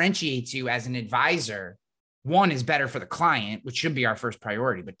that differentiates you as an advisor, one, is better for the client, which should be our first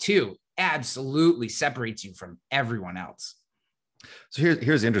priority, but two, absolutely separates you from everyone else. So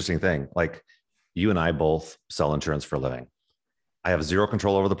here's the interesting thing. Like, you and I both sell insurance for a living. I have zero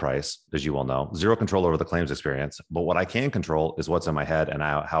control over the price, as you well know, zero control over the claims experience. But what I can control is what's in my head and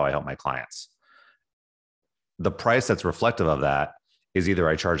how I help my clients. The price that's reflective of that is either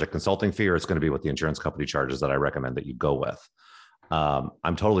I charge a consulting fee or it's going to be what the insurance company charges that I recommend that you go with.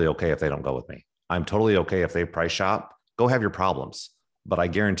 I'm totally okay if they don't go with me. I'm totally okay if they price shop. Go have your problems. But I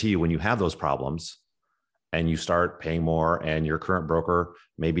guarantee you, when you have those problems and you start paying more and your current broker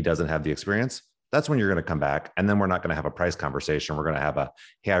maybe doesn't have the experience, that's when you're going to come back. And then we're not going to have a price conversation. We're going to have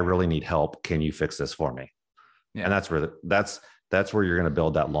hey, I really need help. Can you fix this for me? Yeah. And that's where you're going to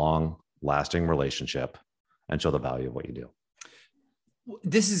build that long lasting relationship and show the value of what you do.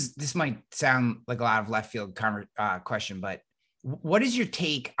 This might sound like a lot of left field question, but what is your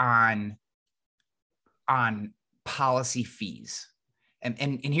take on policy fees?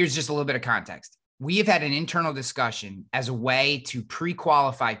 And here's just a little bit of context. We have had an internal discussion as a way to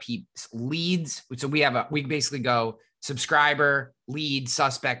pre-qualify people's leads. So we basically go subscriber, lead,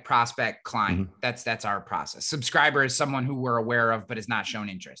 suspect, prospect, client. That's our process. Subscriber is someone who we're aware of, but has not shown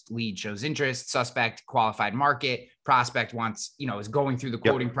interest. Lead shows interest, suspect, qualified market, prospect wants, is going through the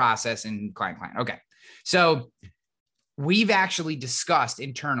quoting process, and client. Okay. So we've actually discussed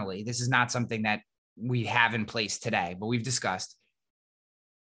internally, this is not something that we have in place today, but we've discussed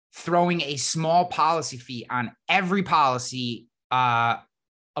throwing a small policy fee on every policy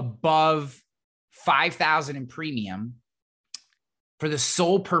above $5,000 in premium for the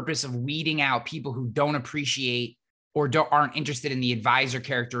sole purpose of weeding out people who don't appreciate or aren't interested in the advisor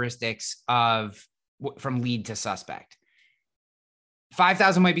characteristics from lead to suspect.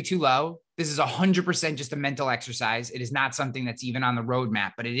 5,000 might be too low. This is 100% just a mental exercise. It is not something that's even on the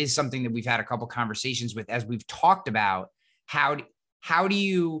roadmap, but it is something that we've had a couple conversations with as we've talked about how do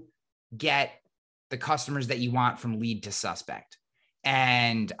you get the customers that you want from lead to suspect?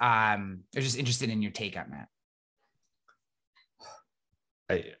 And I'm just interested in your take on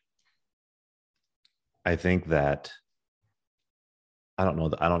that. I think that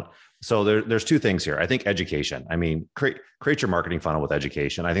so there's two things here. I think education. I mean, create your marketing funnel with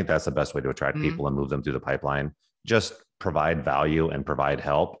education. I think that's the best way to attract people and move them through the pipeline. Just provide value and provide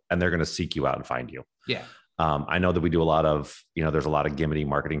help, and they're going to seek you out and find you. Yeah. I know that we do a lot of, there's a lot of gimmicky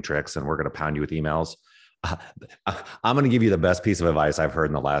marketing tricks, and we're going to pound you with emails. I'm going to give you the best piece of advice I've heard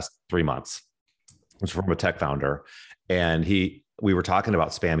in the last 3 months. It's from a tech founder. And we were talking about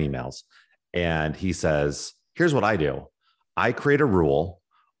spam emails, and he says, here's what I do. I create a rule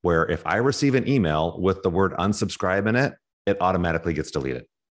where if I receive an email with the word unsubscribe in it, it automatically gets deleted.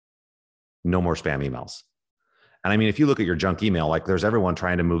 No more spam emails. And I mean, if you look at your junk email, like there's everyone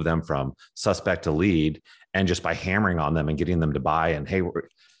trying to move them from suspect to lead, and just by hammering on them and getting them to buy. And hey,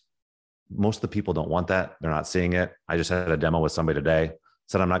 most of the people don't want that. They're not seeing it. I just had a demo with somebody today,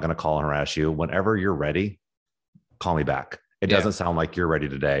 said, I'm not going to call and harass you. Whenever you're ready, call me back. It doesn't sound like you're ready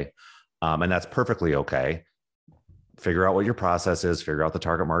today. And that's perfectly okay. Figure out what your process is, figure out the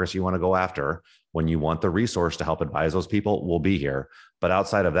target markets you want to go after. When you want the resource to help advise those people, we'll be here. But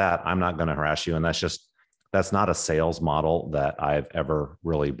outside of that, I'm not going to harass you. And that's not a sales model that I've ever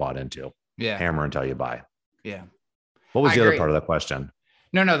really bought into. Yeah. Hammer until you buy. Yeah. What was the other part of that question?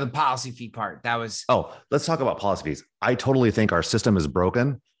 No, the policy fee part. That was. Oh, let's talk about policy fees. I totally think our system is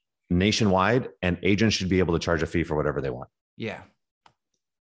broken nationwide, and agents should be able to charge a fee for whatever they want. Yeah.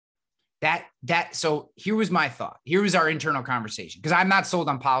 So here was my thought. Here was our internal conversation, because I'm not sold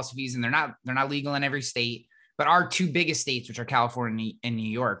on policy fees, and they're not legal in every state, but our two biggest states, which are California and New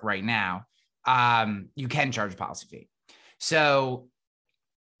York right now, you can charge a policy fee. So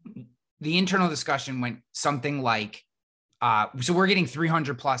the internal discussion went something like, so we're getting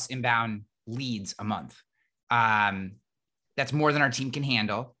 300 plus inbound leads a month. That's more than our team can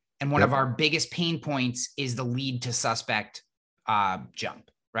handle. And one of our biggest pain points is the lead to suspect jump,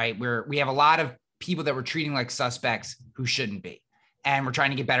 right? We have a lot of people that we're treating like suspects who shouldn't be. And we're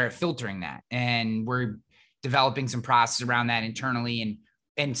trying to get better at filtering that. And we're developing some process around that internally.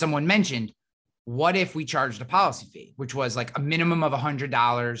 And someone mentioned, what if we charged a policy fee, which was like a minimum of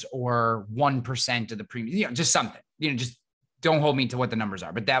 $100 or 1% of the premium, just something, just don't hold me to what the numbers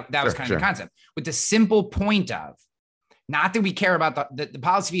are, but that was kind of the concept, with the simple point of, not that we care about the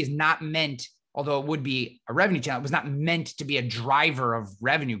policy fee is not meant, although it would be a revenue channel, it was not meant to be a driver of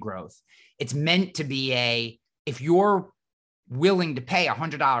revenue growth. It's meant to be if you're willing to pay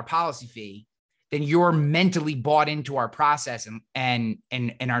 $100 policy fee, then you're mentally bought into our process and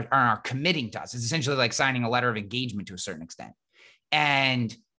are committing to us. It's essentially like signing a letter of engagement to a certain extent.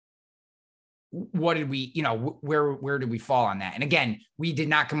 And what did we, where did we fall on that? And again, we did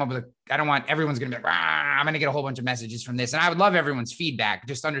not come up with I don't want everyone's going to be like, I'm going to get a whole bunch of messages from this. And I would love everyone's feedback.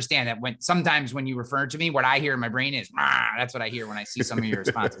 Just understand that sometimes when you refer to me, what I hear in my brain is, that's what I hear when I see some of your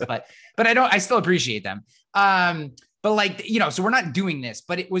responses, but I still appreciate them. But like, so we're not doing this,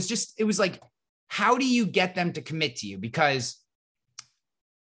 but it was like, how do you get them to commit to you? Because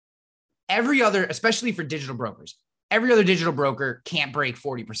every other, especially for digital brokers, every other digital broker can't break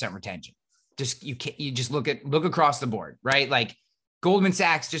 40% retention. You just look across the board, right? Like Goldman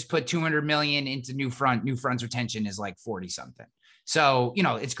Sachs just put 200 million into new fronts retention is like 40 something. So,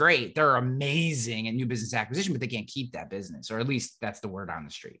 it's great. They're amazing at new business acquisition, but they can't keep that business, or at least that's the word on the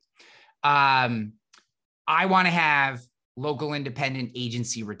street. I want to have local independent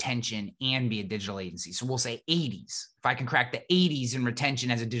agency retention and be a digital agency. So we'll say 80s. If I can crack the 80s in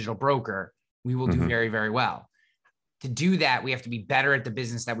retention as a digital broker, we will do very, very well. To do that, we have to be better at the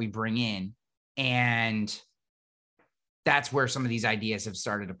business that we bring in. And that's where some of these ideas have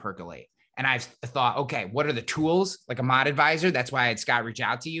started to percolate. And I've thought, okay, what are the tools? Like a mod advisor. That's why I had Scott reach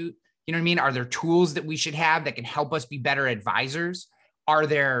out to you. You know what I mean? Are there tools that we should have that can help us be better advisors? Are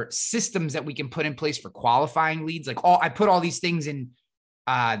there systems that we can put in place for qualifying leads? Like I put all these things in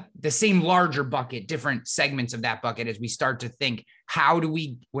the same larger bucket, different segments of that bucket, as we start to think,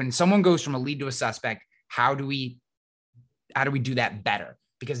 when someone goes from a lead to a suspect, how do we do that better?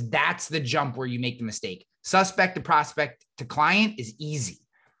 Because that's the jump where you make the mistake. Suspect to prospect to client is easy.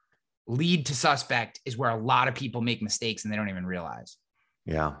 Lead to suspect is where a lot of people make mistakes and they don't even realize.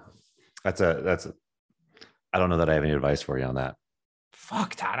 Yeah. I don't know that I have any advice for you on that.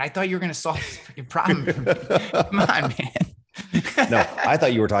 Fuck, Todd. I thought you were going to solve this freaking problem for me. Come on, man. No, I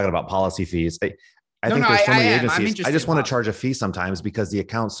thought you were talking about policy fees. I think there's so many agencies. I just want to charge a fee sometimes because the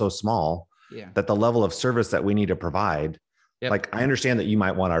account's so small that the level of service that we need to provide. Yep. Like, I understand that you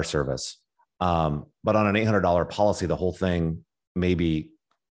might want our service, but on an $800 policy, the whole thing, we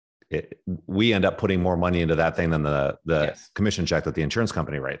end up putting more money into that thing than the commission check that the insurance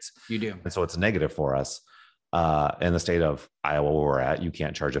company writes. You do. And so it's negative for us. In the state of Iowa where we're at, you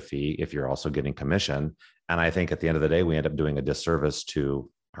can't charge a fee if you're also getting commission. And I think at the end of the day, we end up doing a disservice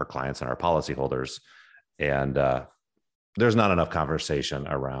to our clients and our policyholders. And there's not enough conversation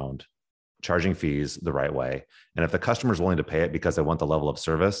around charging fees the right way. And if the customer is willing to pay it because they want the level of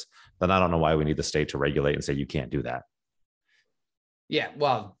service, then I don't know why we need the state to regulate and say, you can't do that. Yeah.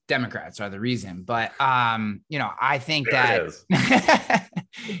 Well, Democrats are the reason, but, I think there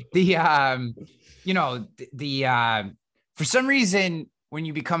that for some reason, when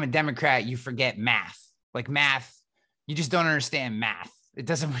you become a Democrat, you forget math. Like math, you just don't understand math. It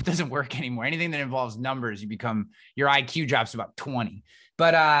doesn't work anymore. Anything that involves numbers, your IQ drops to about 20.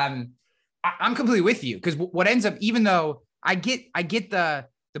 But I'm completely with you, because what ends up, even though I get the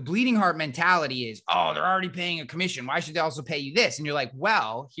bleeding heart mentality is, oh, they're already paying a commission, why should they also pay you this? And you're like,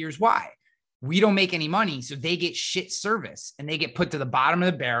 well, here's why. We don't make any money, so they get shit service and they get put to the bottom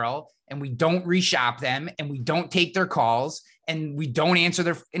of the barrel, and we don't reshop them, and we don't take their calls, and we don't answer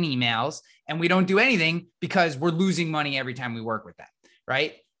their emails, and we don't do anything because we're losing money every time we work with them,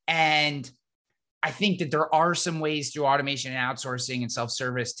 right? And I think that there are some ways through automation and outsourcing and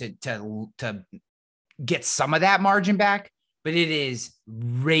self-service to get some of that margin back, but it is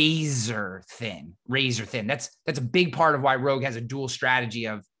razor thin. That's a big part of why Rogue has a dual strategy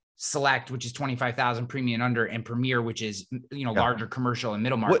of Select, which is 25,000 premium under, and Premier, which is, larger commercial and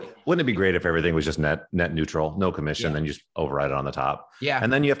middle market. Wouldn't it be great if everything was just net neutral, no commission, then you just override it on the top? Yeah.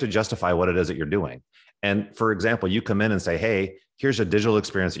 And then you have to justify what it is that you're doing. And for example, you come in and say, hey, here's a digital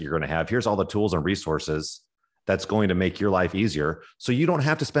experience that you're going to have. Here's all the tools and resources that's going to make your life easier. So you don't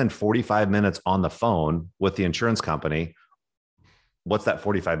have to spend 45 minutes on the phone with the insurance company. What's that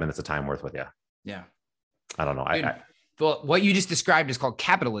 45 minutes of time worth with you? Yeah. I don't know. Well, what you just described is called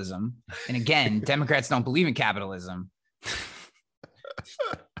capitalism. And again, Democrats don't believe in capitalism.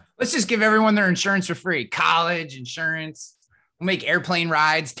 Let's just give everyone their insurance for free. College, insurance. We'll make airplane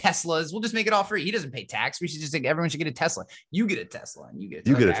rides, Teslas. We'll just make it all free. He doesn't pay tax. We should just think everyone should get a Tesla. You get a Tesla and you get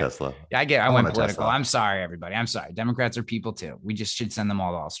a Tesla. Yeah, I went political. I'm sorry, everybody. I'm sorry. Democrats are people too. We just should send them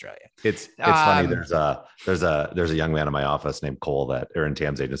all to Australia. It's funny. There's a young man in my office named Cole that in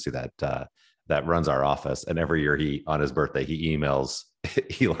Thams agency that runs our office. And every year on his birthday, he emails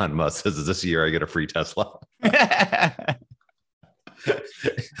Elon Musk, says, is this year I get a free Tesla?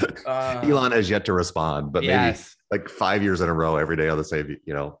 Elon has yet to respond, but maybe like 5 years in a row, every day on the same,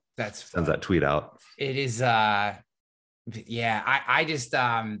 that's sends that tweet out. It is. I just,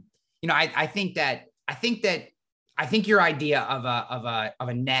 I think your idea of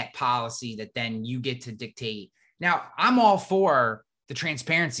a net policy that then you get to dictate. Now, I'm all for the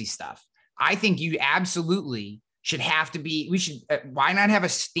transparency stuff. I think you absolutely should have to be, why not have a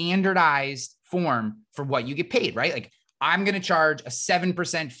standardized form for what you get paid, right? Like, I'm going to charge a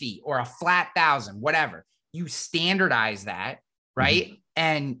 7% fee or a flat 1,000, whatever. You standardize that, right?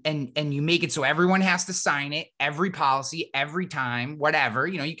 Mm-hmm. And you make it so everyone has to sign it, every policy, every time, whatever,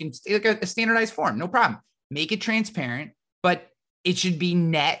 you can like a standardized form, no problem. Make it transparent, but it should be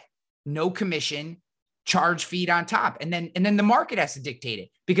net, no commission, charge feed on top. And then the market has to dictate it,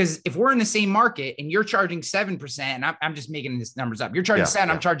 because if we're in the same market and you're charging 7%, and I'm just making these numbers up, you're charging 7,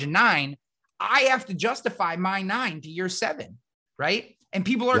 I'm charging 9, I have to justify my 9 to your 7, right? And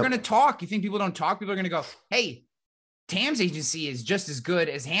people are going to talk. You think people don't talk? People are going to go, hey, Thams agency is just as good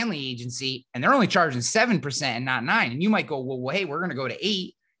as Hanley agency, and they're only charging 7% and not 9. And you might go, well, hey, we're going to go to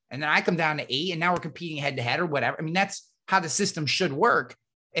 8. And then I come down to 8, and now we're competing head to head or whatever. I mean, that's how the system should work.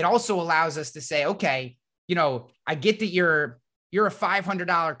 It also allows us to say, okay, I get that you're a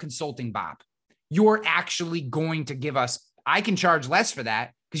 $500 consulting bop. You're actually going to give us, I can charge less for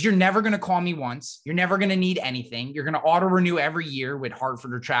that, because you're never going to call me once. You're never going to need anything. You're going to auto renew every year with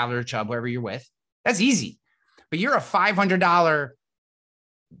Hartford or Traveler or Chubb, whoever you're with. That's easy. But you're a $500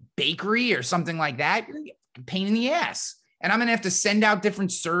 bakery or something like that, you're a pain in the ass. And I'm going to have to send out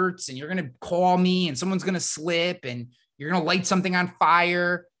different certs, and you're going to call me, and someone's going to slip, and you're going to light something on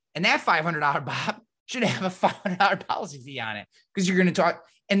fire. And that $500 bop should have a $500 policy fee on it, because you're going to talk,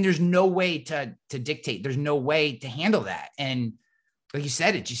 and there's no way to dictate. There's no way to handle that. And like you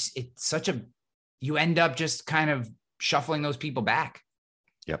said, it's such a, you end up just kind of shuffling those people back.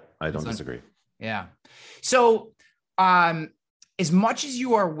 Yep. I don't disagree. Yeah. So, as much as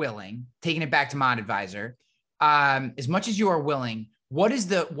you are willing, taking it back to Mod Advisor, as much as you are willing,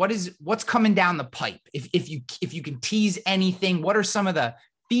 what's coming down the pipe? If you can tease anything, what are some of the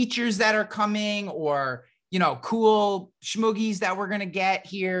features that are coming, or, cool schmoogies that we're going to get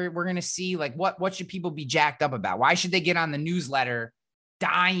here? We're going to see, like, what should people be jacked up about? Why should they get on the newsletter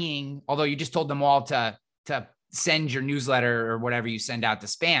dying? Although you just told them all to send your newsletter or whatever you send out to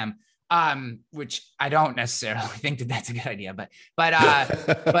spam, which I don't necessarily think that that's a good idea, but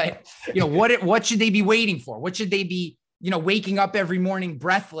what should they be waiting for? What should they be, waking up every morning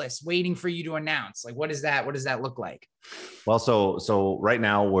breathless, waiting for you to announce? Like, what does that look like? Well, so right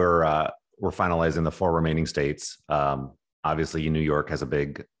now we're finalizing the 4 remaining states. Obviously New York has a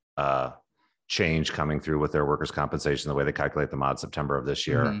big, change coming through with their workers' compensation, the way they calculate them out September of this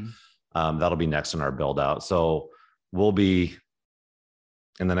year. Mm-hmm. That'll be next in our build out. So we'll be,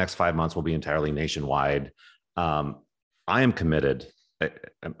 in the next 5 months, we'll be entirely nationwide. I am committed.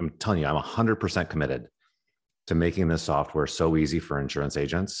 I'm telling you, I'm 100% committed to making this software so easy for insurance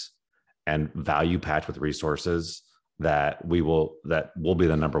agents and value packed with resources that we'll be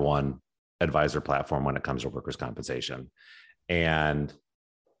the number one advisor platform when it comes to workers' compensation. And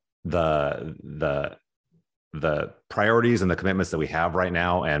the priorities and the commitments that we have right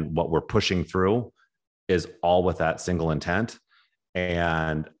now and what we're pushing through is all with that single intent.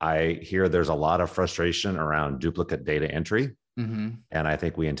 And I hear there's a lot of frustration around duplicate data entry. Mm-hmm. And I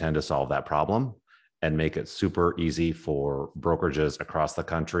think we intend to solve that problem and make it super easy for brokerages across the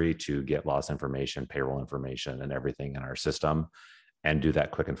country to get loss information, payroll information, and everything in our system, and do that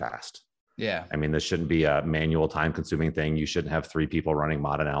quick and fast. Yeah. I mean, this shouldn't be a manual, time consuming thing. You shouldn't have 3 people running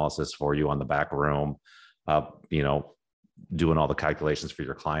mod analysis for you on the back room, doing all the calculations for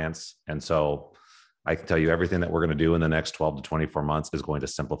your clients. And so I can tell you everything that we're going to do in the next 12 to 24 months is going to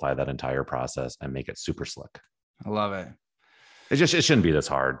simplify that entire process and make it super slick. I love it. It shouldn't be this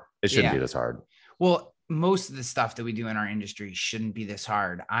hard. It shouldn't be this hard. Well, most of the stuff that we do in our industry shouldn't be this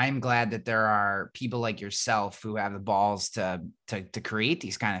hard. I'm glad that there are people like yourself who have the balls to create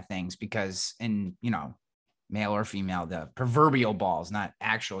these kind of things, because male or female, the proverbial balls, not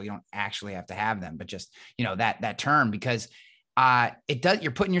actual, you don't actually have to have them, but just, that term, because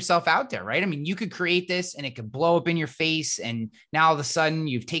you're putting yourself out there, right? I mean, you could create this and it could blow up in your face. And now all of a sudden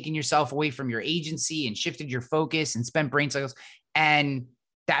you've taken yourself away from your agency and shifted your focus and spent brain cycles. And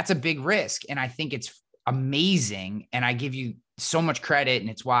that's a big risk. And I think it's amazing. And I give you so much credit. And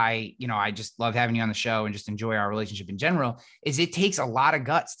it's why, I just love having you on the show and just enjoy our relationship in general, is it takes a lot of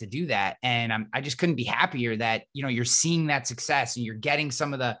guts to do that. And I just couldn't be happier that, you're seeing that success and you're getting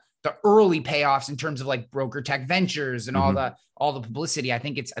some of the early payoffs in terms of like Broker Tech Ventures and all the publicity. I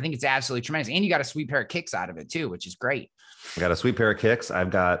think it's absolutely tremendous. And you got a sweet pair of kicks out of it too, which is great. I got a sweet pair of kicks. I've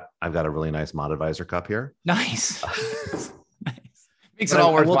got a really nice Mod Advisor cup here. Nice. Nice. Makes it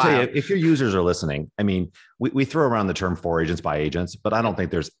all worthwhile. I will tell you, if your users are listening, I mean, we throw around the term for agents by agents, but I don't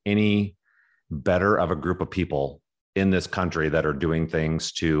think there's any better of a group of people in this country that are doing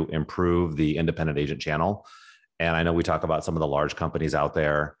things to improve the independent agent channel. And I know we talk about some of the large companies out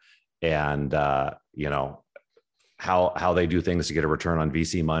there and, you know, how they do things to get a return on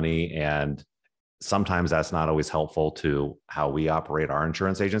VC money. And sometimes that's not always helpful to how we operate our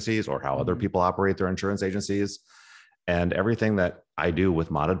insurance agencies or how other people operate their insurance agencies. And everything that I do with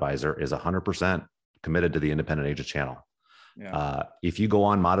Mod Advisor is 100% committed to the independent agent channel. Yeah. If you go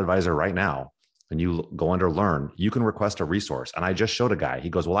on Mod Advisor right now and you go under Learn, you can request a resource. And I just showed a guy, he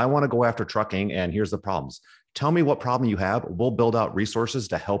goes, well, I want to go after trucking and here's the problems. Tell me what problem you have. We'll build out resources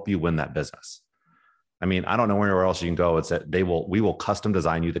to help you win that business. I mean, I don't know anywhere else you can go. It's that we will custom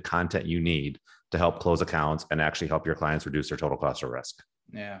design you the content you need to help close accounts and actually help your clients reduce their total cost of risk.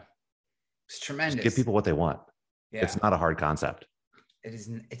 Yeah. It's tremendous. Just give people what they want. Yeah. It's not a hard concept. It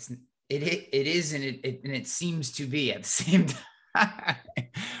isn't. It is, and it seems to be at the same time.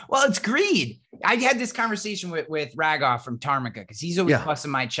 Well, it's greed. I had this conversation with Ragoff from Tarmica because he's always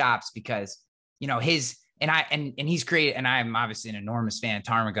busting my chops because, you know, he's created, and I'm obviously an enormous fan of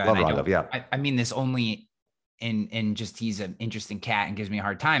Tarmica. Love Ragoff, I mean this only in just he's an interesting cat and gives me a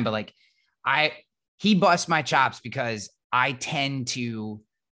hard time, but like he busts my chops because I tend to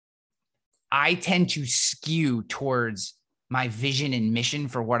skew towards my vision and mission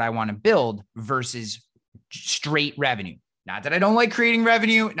for what I want to build versus straight revenue. Not that I don't like creating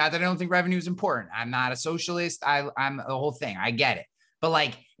revenue, not that I don't think revenue is important. I'm not a socialist. I'm the whole thing. I get it. But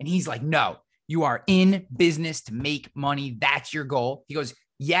like, and he's like, no, you are in business to make money. That's your goal. He goes,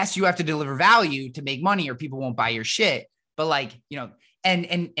 yes, you have to deliver value to make money or people won't buy your shit. But like, you know,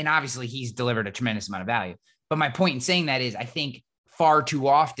 and obviously he's delivered a tremendous amount of value. But my point in saying that is I think far too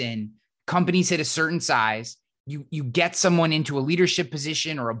often companies hit a certain size, you get someone into a leadership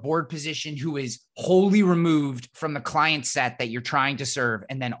position or a board position who is wholly removed from the client set that you're trying to serve.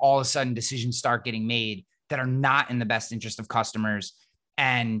 And then all of a sudden decisions start getting made that are not in the best interest of customers.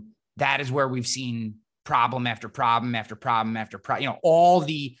 And that is where we've seen problem after problem after problem after problem,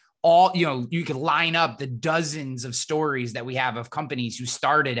 you know, you could line up the dozens of stories that we have of companies who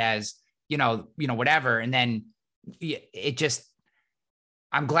started as, you know, whatever. And then it just,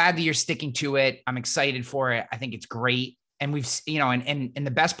 I'm glad that you're sticking to it. I'm excited for it. I think it's great. And we've, you know, and the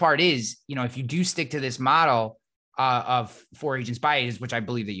best part is, you know, if you do stick to this model of for agents by agents, which I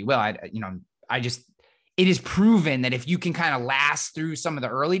believe that you will, it is proven that if you can kind of last through some of the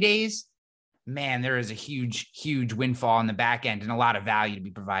early days, man, there is a huge, huge windfall in the back end and a lot of value to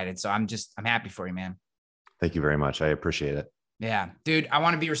be provided. So I'm happy for you, man. Thank you very much. I appreciate it. Yeah, dude, I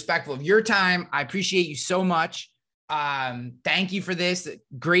want to be respectful of your time. I appreciate you so much. Thank you for this.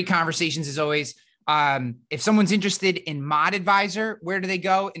 Great conversations as always. If someone's interested in Mod Advisor, where do they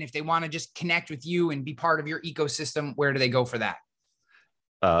go? And if they want to just connect with you and be part of your ecosystem, where do they go for that?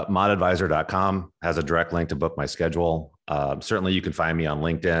 Modadvisor.com has a direct link to book my schedule. Certainly you can find me on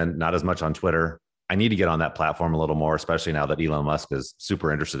LinkedIn, not as much on Twitter. I need to get on that platform a little more, especially now that Elon Musk is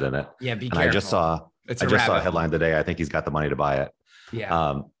super interested in it. Yeah, be and careful. I just saw a headline today. I think he's got the money to buy it.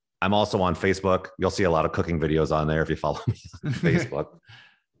 Yeah. I'm also on Facebook. You'll see a lot of cooking videos on there if you follow me on Facebook.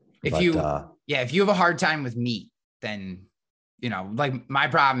 If you have a hard time with meat, then, you know, like my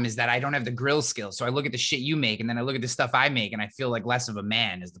problem is that I don't have the grill skills. So I look at the shit you make and then I look at the stuff I make and I feel like less of a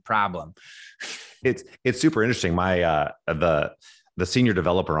man is the problem. It's super interesting. My, the senior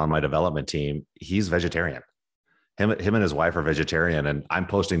developer on my development team, he's vegetarian. Him and his wife are vegetarian. And I'm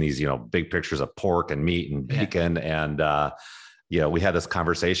posting these, you know, big pictures of pork and meat and bacon. Yeah. And, we had this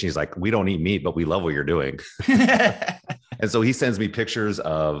conversation. He's like, we don't eat meat, but we love what you're doing. And so he sends me pictures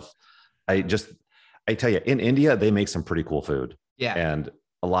of, I tell you, in India, they make some pretty cool food. Yeah. And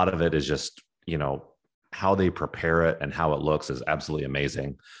a lot of it is just, you know, how they prepare it and how it looks is absolutely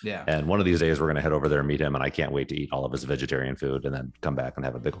amazing. Yeah. And one of these days we're going to head over there and meet him. And I can't wait to eat all of his vegetarian food and then come back and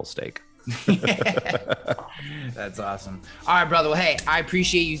have a big old steak. That's awesome. All right, brother. Well, hey, I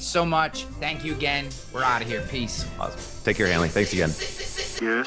appreciate you so much. Thank you again. We're out of here. Peace. Awesome. Take care, Hanley. Thanks again. Yes.